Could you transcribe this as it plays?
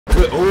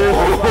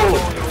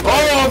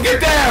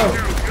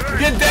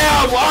Get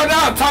down! Oh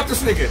no! Top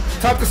this nigga!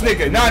 Top this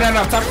nigga! No!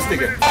 Top this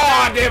nigga!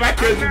 Oh damn! I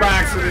killed you by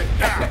accident.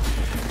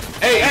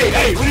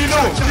 Hey! What are you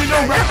doing? What are you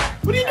doing, bro?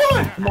 What are you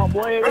doing? Come on,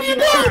 boy. What are you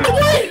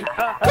doing?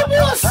 Come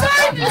on,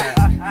 son!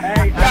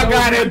 Y'all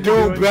gotta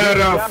do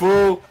better,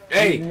 fool.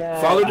 Hey,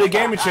 follow the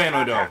gaming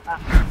channel though.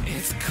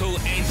 It's cool,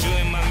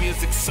 enjoying my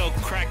music so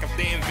crack. If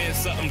they invent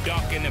something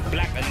dark and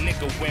black, a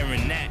nigga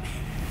wearing that.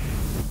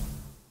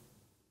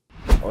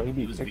 Oh,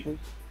 he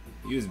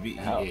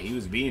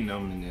was beating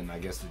them, and then I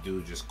guess the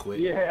dude just quit.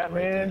 Yeah, right,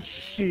 man.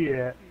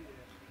 Shit.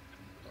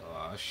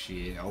 Oh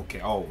shit.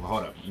 Okay. Oh,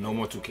 hold up. No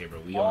more 2K, bro.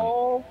 We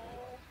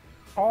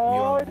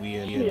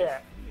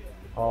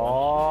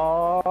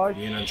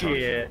in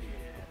Uncharted.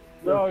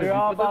 Bro, you're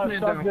all about to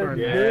suck this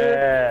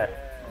dick.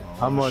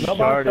 I'm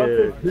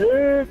Uncharted.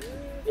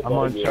 I'm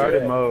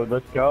Uncharted mode.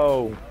 Let's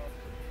go.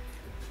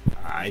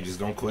 I just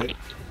don't quit.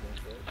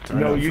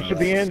 No, you should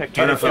be in the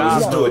Turn it,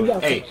 fellas. Let's do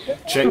it. Hey,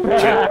 check. Whoa.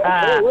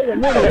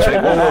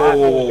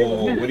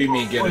 What do you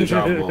mean get a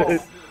job, bro?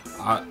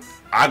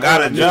 I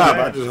got a job.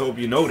 I just hope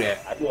you know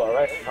that. I do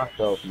alright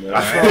myself,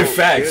 man.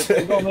 Facts.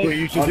 I don't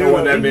know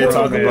what that man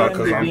talking about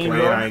because I'm playing.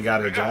 I ain't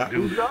got a job.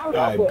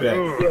 I bet.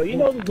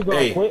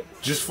 Hey,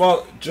 just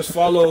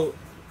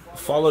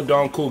follow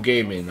Don Cool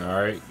Gaming.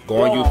 All right.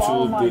 Go on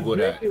YouTube. Google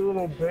that.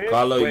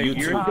 Follow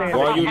YouTube.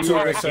 Go on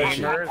YouTube and search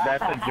it.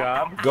 That's a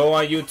job. Go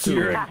on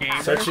YouTube.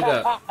 Search it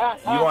up.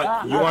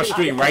 You on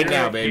stream right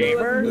now, baby.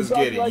 Let's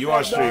get it. You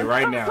on stream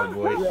right now,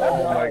 boy.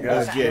 Oh my God.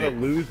 Let's get it.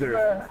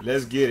 Loser.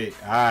 Let's get it.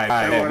 All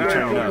right, we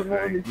turn it up.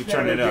 You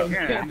turn it up.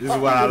 This is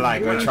what I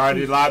like.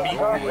 Uncharted lobby.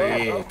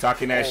 Yeah,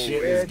 talking that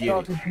shit. Let's get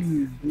it.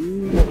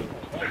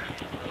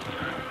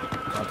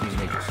 Talk these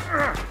niggas.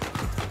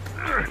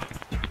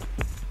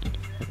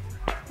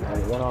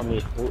 One on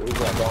me. Who's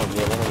that dog?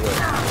 Yeah, one on me.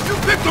 You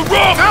picked the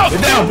wrong house!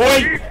 Get down, boy!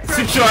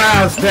 Sit your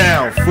ass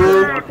down,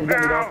 fool!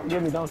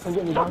 Get me down.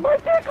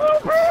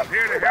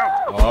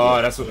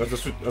 Oh, that's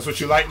what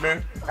you like,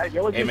 man? Hey,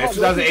 man,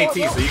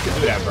 2018, so you can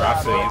do that, bro. I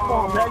feel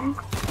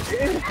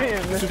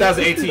you.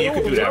 2018, you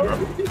can do that, bro.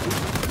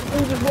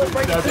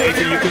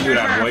 2018, you can do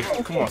that, boy.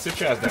 Come on, sit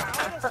your ass down.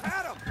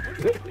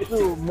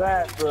 Dude,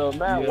 Matt, bro.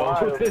 Matt,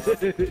 wild.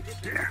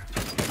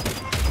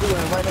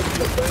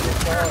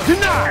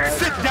 Deny!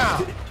 Sit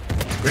down!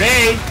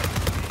 Grenade!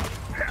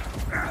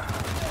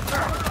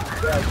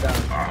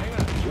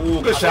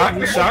 Ooh, good shot,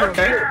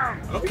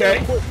 okay.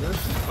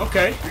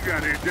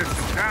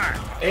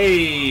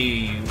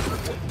 Hey,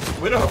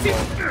 where the hook?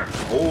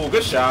 Oh,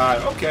 good shot,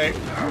 okay.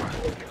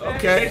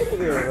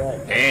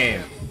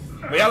 Damn.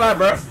 Where y'all at,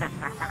 bro?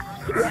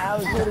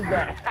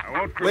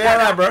 Where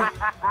y'all at, bro?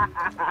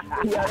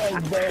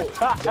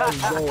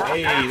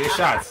 Hey, they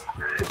shots.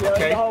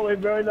 Okay. Oh, where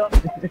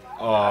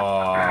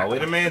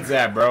the man's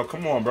at, bro?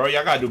 Come on, bro.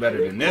 Y'all gotta do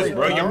better than this,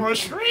 bro. Y'all on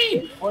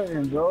stream.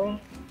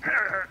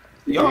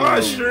 Y'all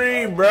on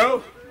stream,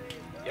 bro.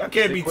 Y'all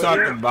can't be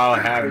talking about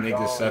having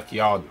niggas suck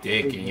y'all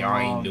dick and y'all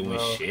ain't doing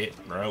shit,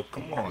 bro.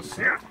 Come on,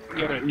 son.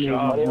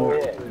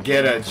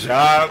 Get a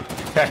job.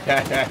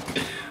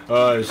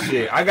 Oh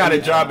shit. I got a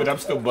job and I'm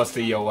still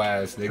busting your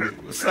ass, nigga.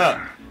 What's up?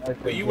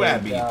 Where you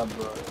at, B?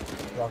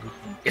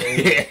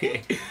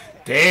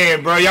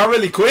 Damn, bro. Y'all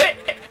really quit?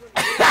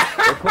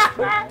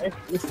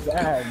 It's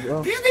bad,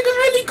 bro. These niggas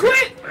really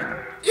quit.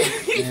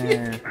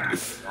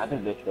 I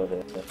think they're still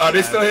here. Oh,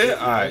 they still here?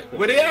 Alright.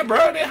 Where they at,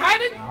 bro? They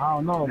hiding? I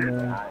don't know,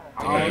 man.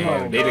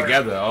 Yeah, they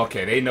together.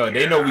 Okay, they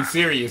know we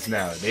serious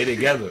now. They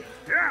together.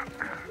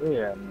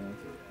 Yeah, man.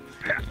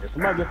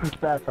 Somebody get some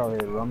stats out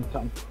here, bro.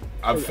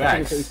 I'm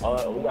facts.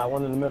 Oh, we got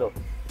one in the middle.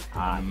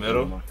 In the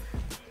middle?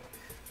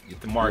 Get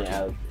the market.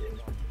 Yeah,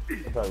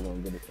 I'm probably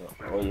gonna get it.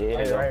 Oh,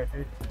 yeah. Right.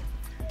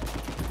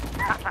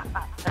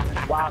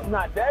 Wow,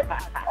 not dead.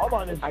 Hold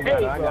on, I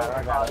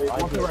got it.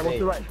 What's the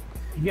right?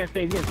 You can't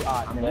stay against.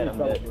 I'm dead.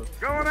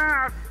 Going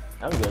out.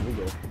 I'm good. We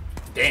good.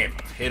 Damn,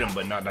 hit him,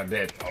 but not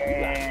dead.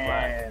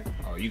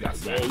 Oh, you got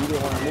slapped. Yeah, you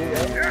didn't want to move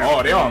that.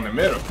 Oh, they're all in the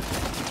middle.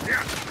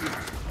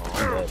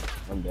 Oh,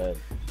 I'm dead.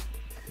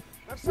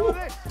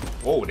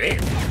 Oh,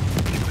 damn.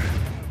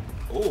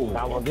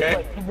 Oh,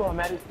 okay. Keep going,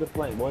 Matty. Good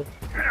flank, boys.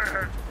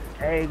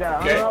 Hey, you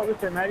got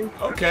Matty.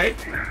 Okay.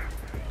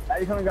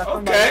 Matty coming got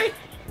okay.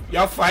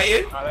 Y'all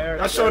fighting?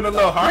 Y'all showing a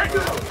little heart?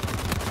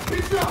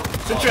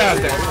 Sit your ass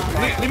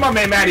down. Leave my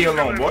man Matty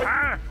alone, boy.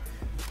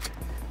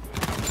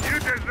 You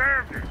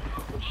deserved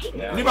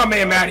it. Leave my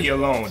man Matty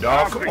alone,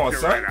 dog. Come on,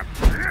 son.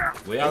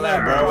 Where y'all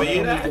at, bro? Where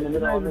you at?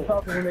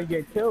 Talking when they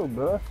get killed,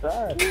 bro.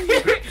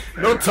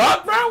 No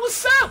talk, bro?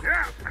 What's up?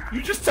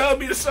 You just told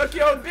me to suck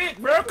your dick,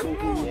 bro. Come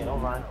on. Yeah,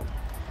 don't mind.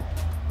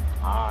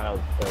 Ah, that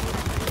was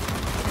perfect.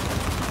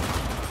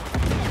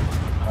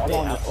 I'm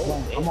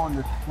on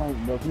this flank,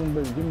 bro. Give me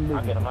big. I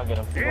get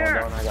him. Keep on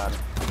down, I got him.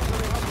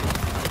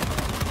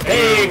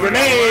 Hey,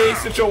 grenade!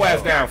 Sit your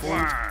ass down,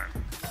 fool.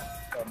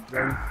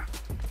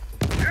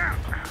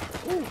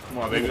 Come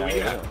on, baby. Where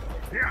you at?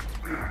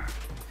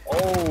 Oh,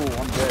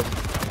 I'm dead.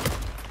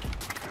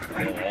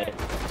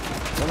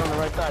 One on the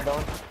right side,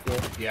 Don.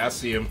 Yeah, I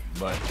see him,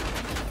 but...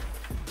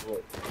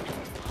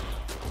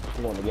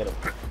 I'm going to get him.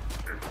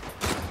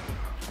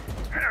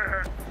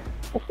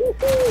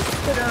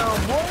 Sit down,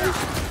 boy.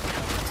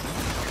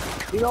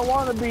 You don't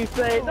want to be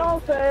saved,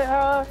 don't say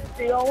hi.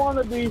 You don't want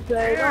to be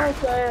saved, don't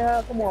say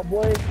hi. Come on,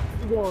 boy. What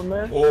you doing,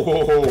 man? Oh.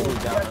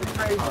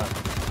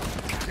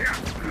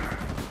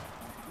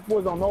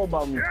 Boys don't know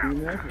about me, too,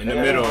 man. In the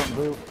middle.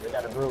 They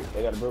got a brute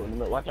in the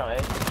middle. Watch out,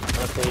 eh?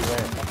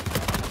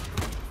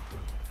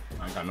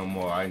 I ain't got no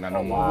more. I ain't got no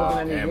Looking more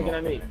at me, ammo. looking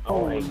at me.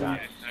 Oh my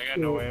gosh. I got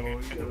no ammo.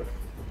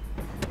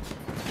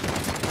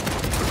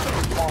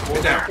 Come on, boy.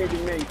 Get down. You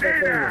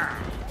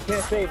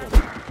can't save him.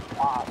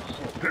 Ah,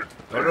 shit.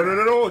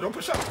 No, don't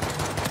push up.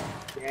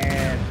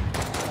 Yeah.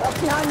 That's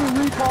behind you,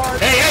 retard.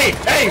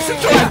 Hey, shut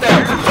your ass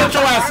down. Shut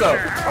your ass up.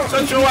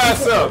 Shut your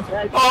ass up.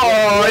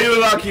 Oh, you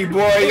lucky,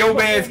 boy. Your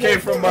mans came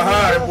from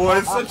behind,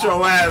 boy. Shut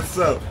your ass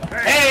up.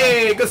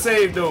 Hey, good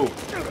save, dude.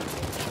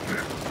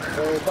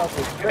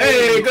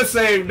 Hey, good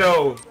save,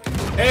 though.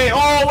 Hey,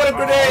 oh, what a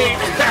grenade!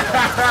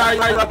 You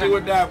lucky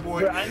with that,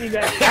 boy. I need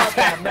that shot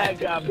on that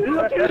guy.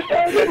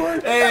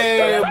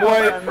 Hey,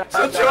 boy,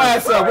 shut your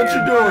ass up. What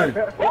you doing?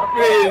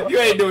 You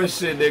ain't doing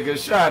shit, nigga.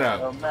 Shut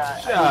up.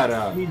 Shut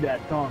up. I need that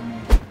song,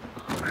 man.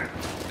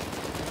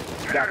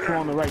 You got two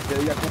on the right there.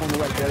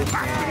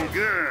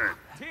 Good.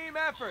 Team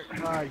effort.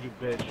 Ah, you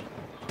bitch.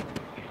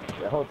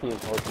 The whole team.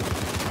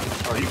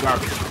 Oh, you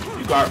garbage.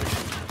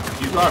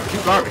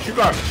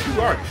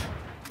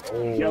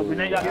 Yo,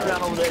 Renee got me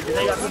down over there.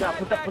 Renee got me down.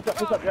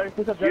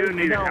 Push up, Jerry. You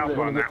need help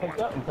on that one.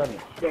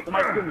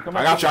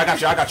 I got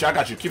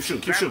you. Keep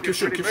shooting. Bad,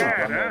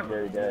 huh?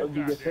 Did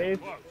you get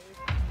saved?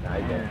 Nah,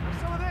 he didn't.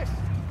 Some of this.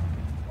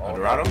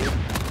 Eldorado? Now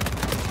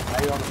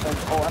you're on the fence.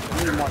 Oh, that's a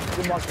good mark.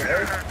 Good mark for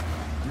Eric.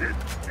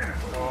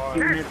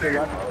 Give me to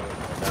left.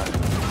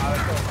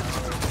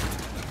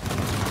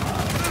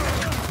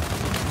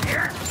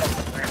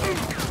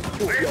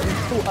 Yo,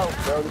 he's too out,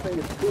 bro. This thing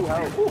is too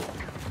out.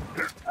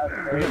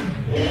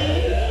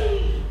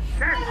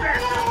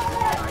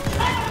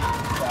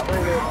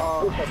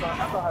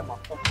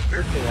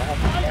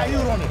 Why are you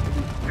running?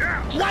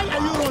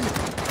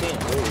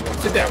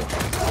 Sit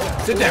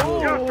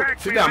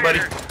down, buddy.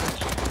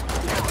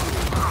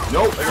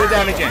 Nope, sit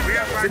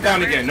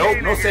down again.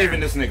 Nope, no saving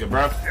this nigga,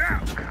 bro.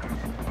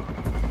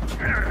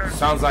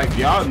 Sounds like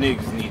y'all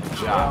niggas need a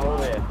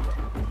job.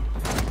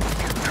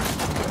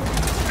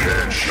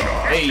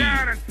 Hey.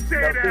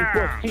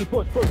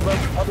 Push, bro.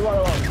 Up the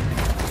right.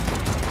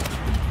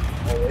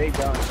 Oh, they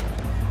done.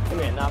 Come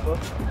here, Napa.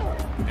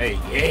 Hey,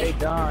 They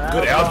done.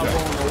 good elder.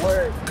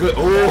 Good.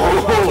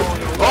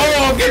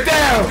 Oh, get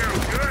down.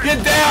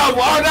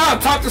 Oh, no,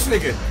 top this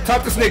nigga. No,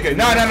 top this nigga.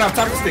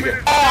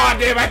 Oh,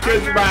 damn, I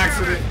killed you by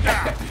accident.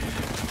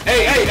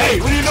 Hey,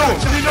 what are you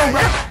doing,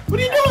 bro? What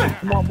are you doing?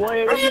 Come on,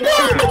 boy. What are you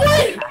doing,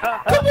 boy?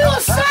 Come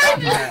on,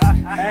 son.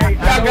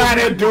 Y'all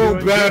gotta do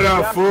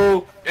better,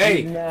 fool.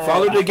 Hey,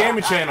 follow the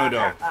gaming channel,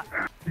 though.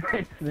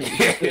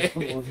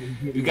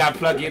 You gotta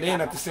plug it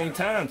in at the same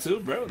time, too,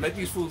 bro. Let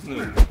these fools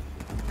know.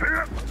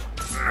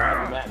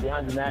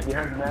 Behind the mat.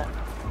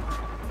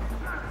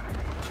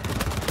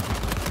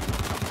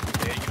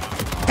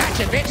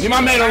 Gotcha, bitch. Leave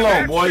my man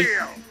alone, boy.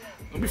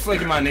 Don't be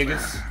flaking my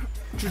niggas.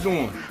 What you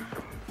doing?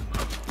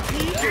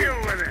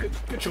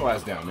 Get your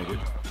ass down, nigga.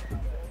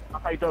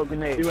 That's how you throw a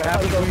grenade. See what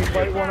happens when you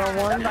fight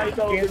one-on-one? That's how you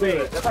throw a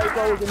grenade. That's how you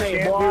throw a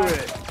grenade, boy.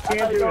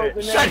 Can't do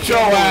it. Shut your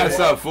ass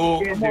up,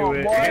 fool. Can't do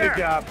it. Good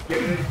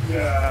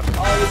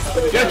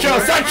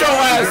job. Shut your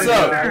ass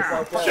up.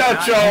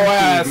 Shut your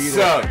ass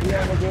up.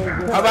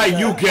 How about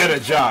you get a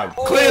job?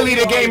 Clearly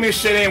the gaming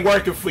shit ain't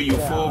working for you,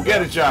 fool.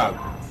 Get a job.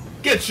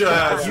 Get your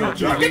ass up.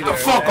 Get the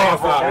fuck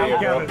off out of here,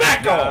 bro.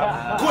 Back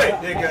off. Quit,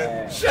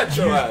 nigga. Shut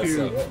your ass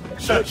up.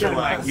 Shut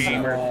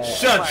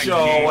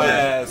your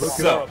ass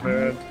up.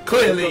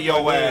 Clearly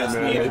your ass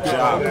need a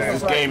job.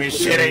 This gaming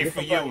shit ain't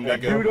for you,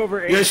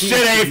 nigga. Your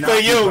shit ain't for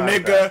you,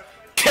 nigga.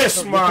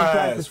 Kiss my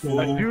ass,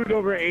 fool.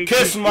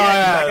 Kiss my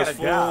ass,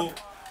 fool.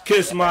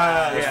 Kiss my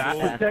ass,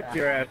 fool. Protect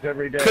your ass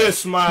every day.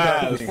 Kiss my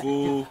ass,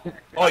 fool.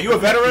 Oh, you a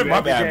veteran?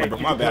 My bad,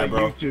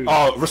 bro.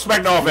 Oh,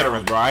 respect all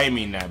veterans, bro. I ain't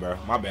mean that, bro.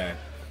 My bad.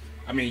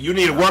 I mean, you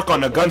need to work on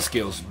the gun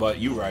skills, but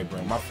you right,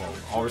 bro. My fault.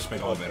 All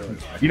respect all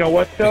veterans. You know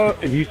what, though?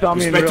 If you saw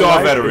me in real Respect all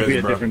life, veterans, it'd be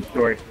a bro. different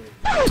story.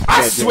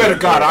 I swear to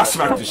God, I'll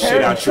smack the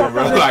shit out you in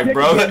real life,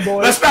 bro.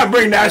 Let's not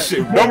bring that shit.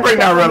 Don't bring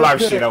that real life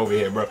shit over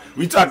here, bro.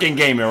 We talking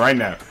gaming right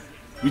now.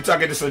 We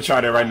talking this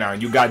Uncharted right now.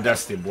 You got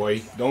dusted,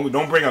 boy.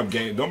 Don't bring up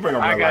game. Don't bring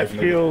up real life,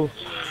 nigga.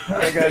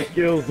 I got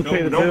skills to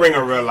pay the bills. Don't bring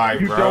a real life,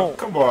 You bro. don't.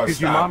 Come on,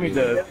 Because your stop mommy it.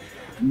 does.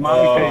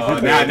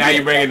 Now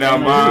you bringing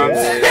down moms.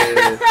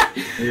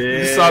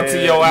 You saw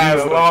to your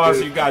ass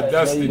lost. You got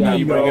dusted. Now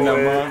you bringing up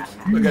moms.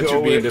 Look at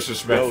you being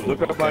disrespectful.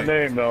 Look up my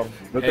name, though.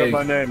 Look up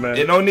my name, man.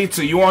 It don't need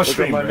to. You on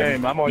stream, my buddy.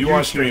 name. I'm on You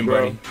on YouTube, stream,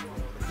 bro. buddy.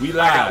 We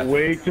live.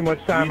 Way too much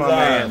time We on my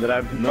live. hand that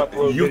I've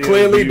uploaded You videos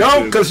clearly to don't,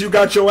 YouTube. because you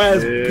got your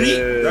ass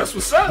beat. That's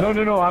what's up. No.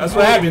 That's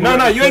what happened.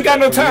 No, you ain't got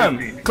no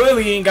time.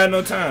 Clearly, you ain't got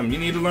no time. You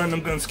need to learn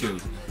them gun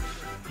skills.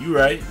 You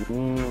right.